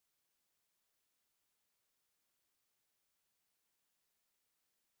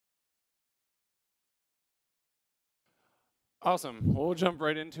Awesome. Well, we'll jump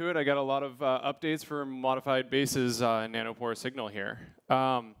right into it. I got a lot of updates for modified bases in Nanopore signal here.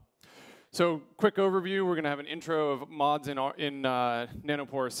 So quick overview, we're going to have an intro of mods in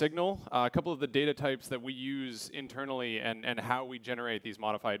Nanopore signal, a couple of the data types that we use internally and how we generate these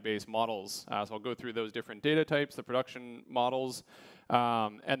modified base models. So I'll go through those different data types, the production models,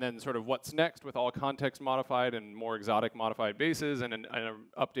 and then sort of what's next with all context modified and more exotic modified bases, and an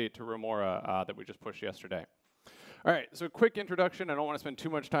update to Remora that we just pushed yesterday. All right, so quick introduction. I don't want to spend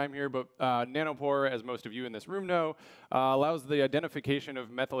too much time here, but Nanopore, as most of you in this room know, allows the identification of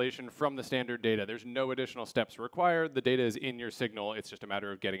methylation from the standard data. There's no additional steps required. The data is in your signal. It's just a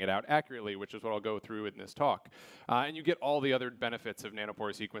matter of getting it out accurately, which is what I'll go through in this talk. And you get all the other benefits of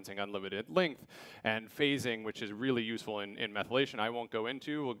Nanopore sequencing, unlimited length and phasing, which is really useful in methylation. I won't go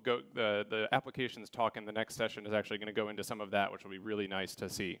into. We'll go, the applications talk in the next session is actually going to go into some of that, which will be really nice to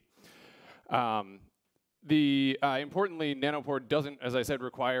see. Importantly, Nanopore doesn't, as I said,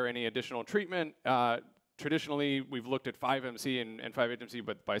 require any additional treatment. Traditionally, we've looked at 5MC and 5HMC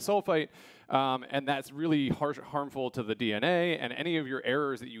but bisulfite, and that's really harmful to the DNA, and any of your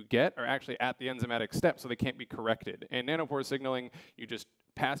errors that you get are actually at the enzymatic step, so they can't be corrected. In Nanopore signaling, you just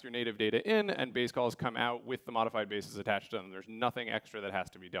pass your native data in, and base calls come out with the modified bases attached to them. There's nothing extra that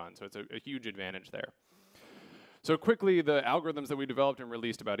has to be done, so it's a huge advantage there. So quickly, the algorithms that we developed and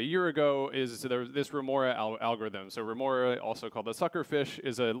released about a year ago is this Remora algorithm. So Remora, also called the suckerfish,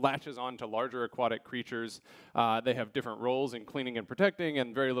 latches on to larger aquatic creatures. They have different roles in cleaning and protecting,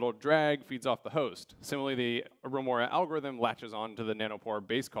 and very little drag feeds off the host. Similarly, the Remora algorithm latches on to the Nanopore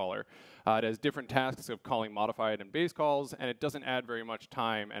base caller. It has different tasks of calling modified and base calls, and it doesn't add very much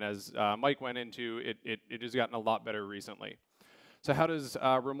time. And as Mike went into, it has gotten a lot better recently. So how does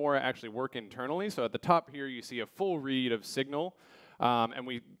Remora actually work internally? So at the top here, you see a full read of signal, and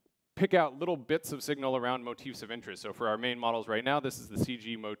we pick out little bits of signal around motifs of interest. So for our main models right now, this is the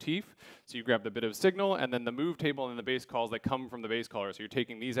CG motif. So you grab the bit of signal, and then the move table and the base calls that come from the base caller. So you're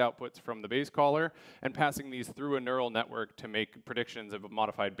taking these outputs from the base caller and passing these through a neural network to make predictions of a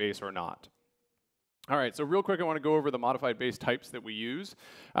modified base or not. All right, so real quick, I want to go over the modified base types that we use.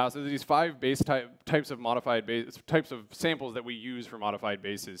 So these 5 base types of modified base types of samples that we use for modified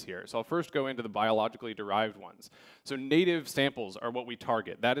bases here. So I'll first go into the biologically derived ones. So native samples are what we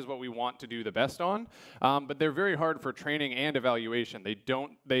target. That is what we want to do the best on. But they're very hard for training and evaluation. They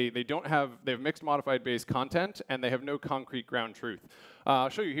have mixed modified base content, and they have no concrete ground truth. I'll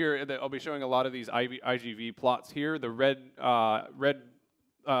show you here. I'll be showing a lot of these IGV plots here. The red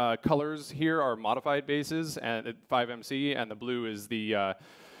colors here are modified bases and 5MC, and the blue is the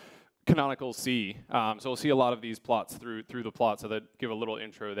canonical C. So we'll see a lot of these plots through the plot, so that give a little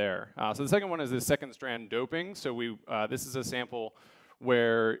intro there. So the second one is the second strand doping. So this is a sample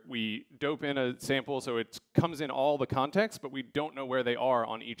where we dope in a sample so it comes in all the context, but we don't know where they are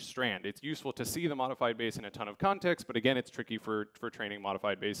on each strand. It's useful to see the modified base in a ton of context, but again, it's tricky for training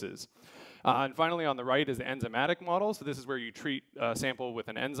modified bases. And finally, on the right is the enzymatic model. So this is where you treat a sample with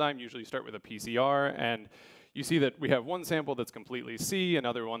an enzyme. Usually you start with a PCR, and you see that we have one sample that's completely C,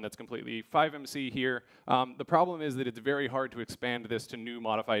 another one that's completely 5MC here. The problem is that it's very hard to expand this to new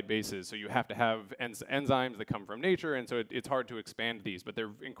modified bases. So you have to have enzymes that come from nature, and so it's hard to expand these, but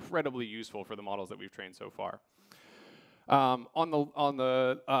they're incredibly useful for the models that we've trained so far. On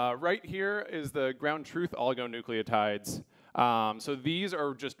the right here is the ground truth oligonucleotides. So these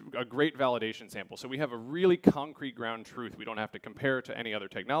are just a great validation sample. So we have a really concrete ground truth. We don't have to compare it to any other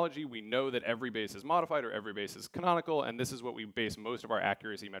technology. We know that every base is modified or every base is canonical, and this is what we base most of our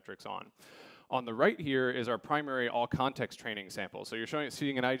accuracy metrics on. On the right here is our primary all-context training sample. So you're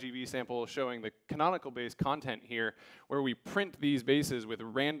seeing an IGV sample showing the canonical base content here, where we print these bases with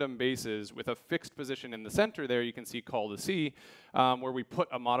random bases with a fixed position in the center there. You can see call to C, where we put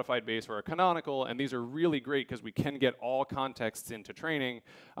a modified base or a canonical, and these are really great because we can get all contexts into training,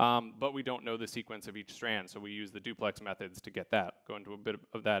 but we don't know the sequence of each strand, so we use the duplex methods to get that. Go into a bit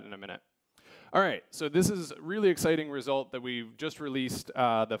of that in a minute. All right, so this is a really exciting result that we've just released,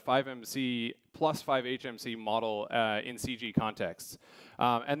 the 5MC plus 5HMC model in CG contexts.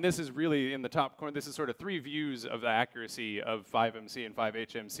 And this is really in the top corner. This is sort of 3 views of the accuracy of 5MC and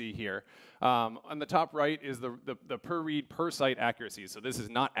 5HMC here. On the top right is the per read per site accuracy. So this is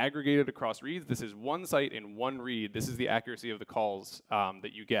not aggregated across reads. This is one site in one read. This is the accuracy of the calls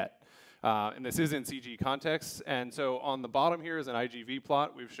that you get. And this is in CG context. And so on the bottom here is an IGV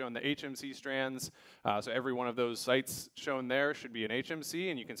plot. We've shown the HMC strands. So every one of those sites shown there should be an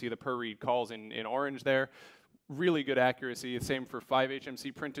HMC, and you can see the per read calls in orange there. really good accuracy. Same for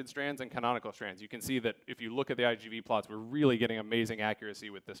 5-HMC printed strands and canonical strands. You can see that if you look at the IGV plots, we're really getting amazing accuracy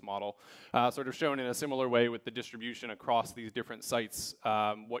with this model. Sort of shown in a similar way with the distribution across these different sites,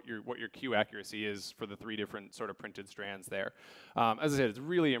 what your Q accuracy is for the 3 different sort of printed strands there. As I said, it's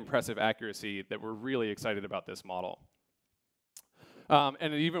really impressive accuracy that we're really excited about this model.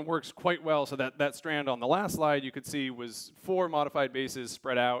 And it even works quite well, so that strand on the last slide you could see was 4 modified bases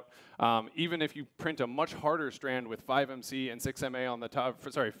spread out. Even if you print a much harder strand with 5MC and 6MA on the top,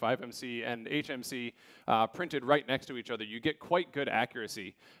 5MC and HMC printed right next to each other, you get quite good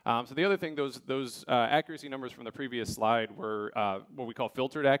accuracy. So the other thing, those accuracy numbers from the previous slide were what we call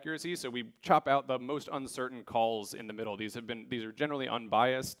filtered accuracy. So we chop out the most uncertain calls in the middle. These are generally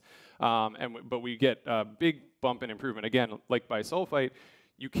unbiased, but we get a big bump in improvement. Again, like bisulfite,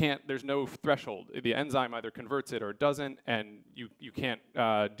 there's no threshold. The enzyme either converts it or doesn't, and you can't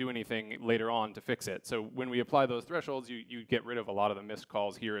do anything later on to fix it. So when we apply those thresholds, you get rid of a lot of the missed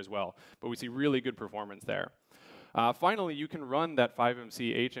calls here as well. But we see really good performance there. Finally, you can run that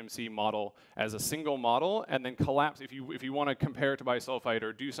 5MC HMC model as a single model and then collapse. If you want to compare it to bisulfite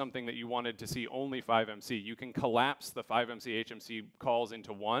or do something that you wanted to see only 5MC, you can collapse the 5MC HMC calls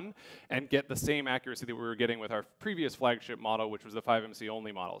into one and get the same accuracy that we were getting with our previous flagship model, which was the 5MC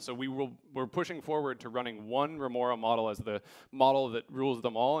only model. So we're pushing forward to running one Remora model as the model that rules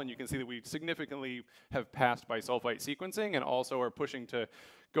them all, and you can see that we significantly have passed bisulfite sequencing and also are pushing to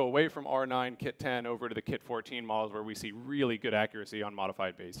go away from R9, Kit 10 over to the Kit 14 models where we see really good accuracy on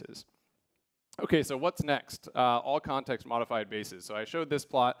modified bases. Okay, so what's next? All context modified bases. So I showed this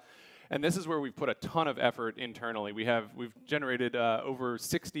plot, and this is where we've put a ton of effort internally. We've generated over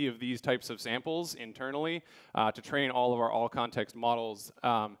 60 of these types of samples internally to train all of our all context models.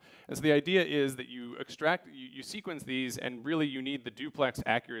 And so the idea is that you sequence these, and really you need the duplex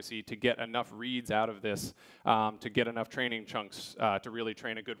accuracy to get enough reads out of this to get enough training chunks to really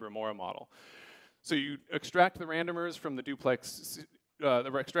train a good Remora model. So you extract the randomers from the duplex.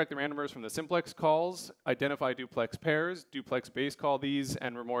 Extract the randomers from the simplex calls, identify duplex pairs, duplex base call these,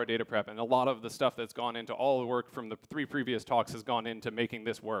 and Remora data prep. And a lot of the stuff that's gone into all the work from the 3 previous talks has gone into making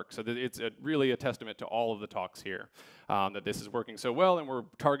this work. So that it's really a testament to all of the talks here that this is working so well. And we're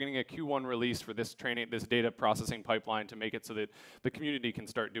targeting a Q1 release for this data processing pipeline to make it so that the community can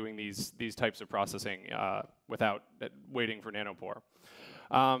start doing these types of processing without waiting for Nanopore.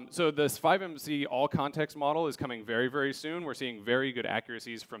 So this 5MC all context model is coming very, very soon. We're seeing very good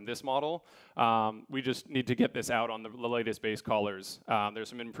accuracies from this model. We just need to get this out on the latest base callers. There's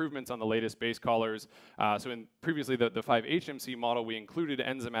some improvements on the latest base callers. So previously the 5HMC model, we included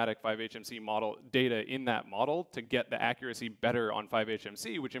enzymatic 5HMC model data in that model to get the accuracy better on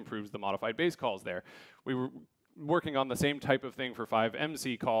 5HMC, which improves the modified base calls there. We were working on the same type of thing for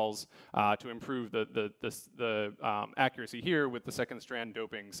 5MC calls to improve the accuracy here with the second strand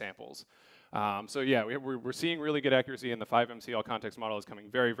doping samples. So yeah, we're seeing really good accuracy, and the 5MC all context model is coming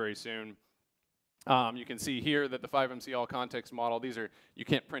very, very soon. You can see here that the 5MC all context model, you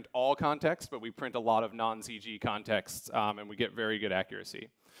can't print all context, but we print a lot of non-CG contexts, and we get very good accuracy.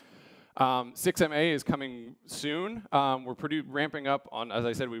 6MA is coming soon. We're ramping up on, as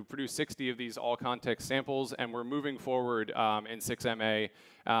I said, we've produced 60 of these all context samples, and we're moving forward in 6MA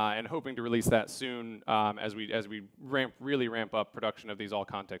and hoping to release that soon as we really ramp up production of these all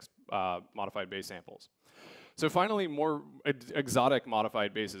context modified base samples. So finally, more exotic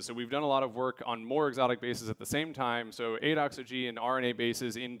modified bases. So we've done a lot of work on more exotic bases at the same time. So ADOXOG and RNA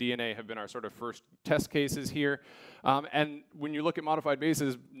bases in DNA have been our sort of first test cases here. And when you look at modified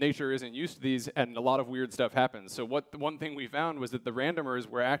bases, nature isn't used to these, and a lot of weird stuff happens. So one thing we found was that the randomers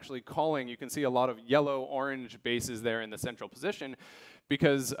were actually calling, you can see a lot of yellow-orange bases there in the central position,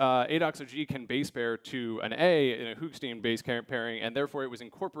 because ADOXOG can base pair to an A in a Hoogstein base pairing, and therefore it was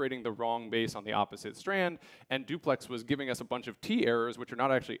incorporating the wrong base on the opposite strand, and duplex was giving us a bunch of T errors, which are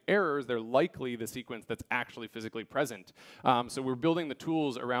not actually errors, they're likely the sequence that's actually physically present. So we're building the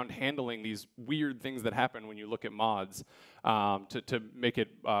tools around handling these weird things that happen when you look at mods to make it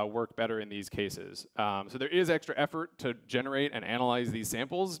work better in these cases. So there is extra effort to generate and analyze these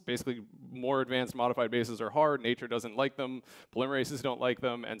samples. Basically, more advanced modified bases are hard, nature doesn't like them, polymerases don't like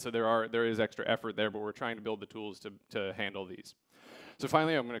them, and so there is extra effort there, but we're trying to build the tools to handle these. So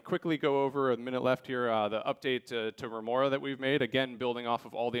finally, I'm going to quickly go over, a minute left here, the update to Remora that we've made, again, building off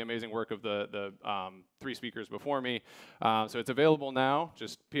of all the amazing work of the 3 speakers before me. So it's available now,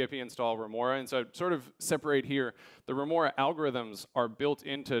 just pip install Remora. And so I'd sort of separate here, the Remora algorithms are built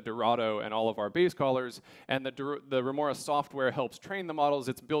into Dorado and all of our base callers, and the Remora software helps train the models.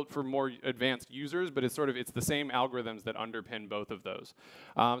 It's built for more advanced users, but it's the same algorithms that underpin both of those.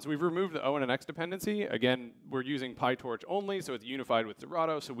 So we've removed the O and an X dependency. Again, we're using PyTorch only, so it's unified with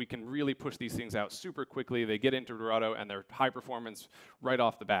Dorado, so we can really push these things out super quickly. They get into Dorado, and they're high performance right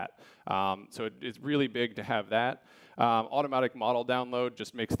off the bat. So it's really big to have that. Automatic model download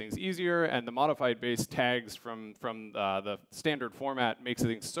just makes things easier, and the modified base tags from the standard format makes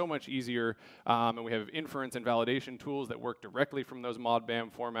things so much easier. And we have inference and validation tools that work directly from those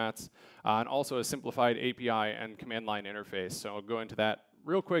modbam formats, and also a simplified API and command line interface. So I'll go into that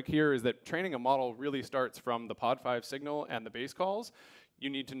real quick here. Is that training a model really starts from the pod 5 signal and the base calls. You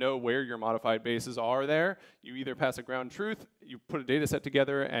need to know where your modified bases are there. You either pass a ground truth, you put a data set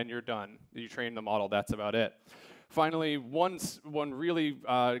together, and you're done. You train the model, that's about it. Finally, one really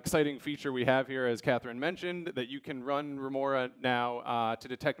exciting feature we have here, as Catherine mentioned, that you can run Remora now to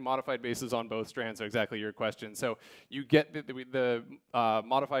detect modified bases on both strands, so exactly your question. So you get the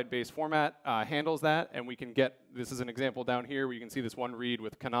modified base format handles that, and we can get, this is an example down here where you can see this one read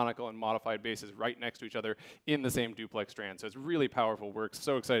with canonical and modified bases right next to each other in the same duplex strand. So it's really powerful. We're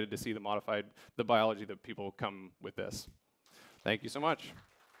so excited to see the biology that people come with this. Thank you so much.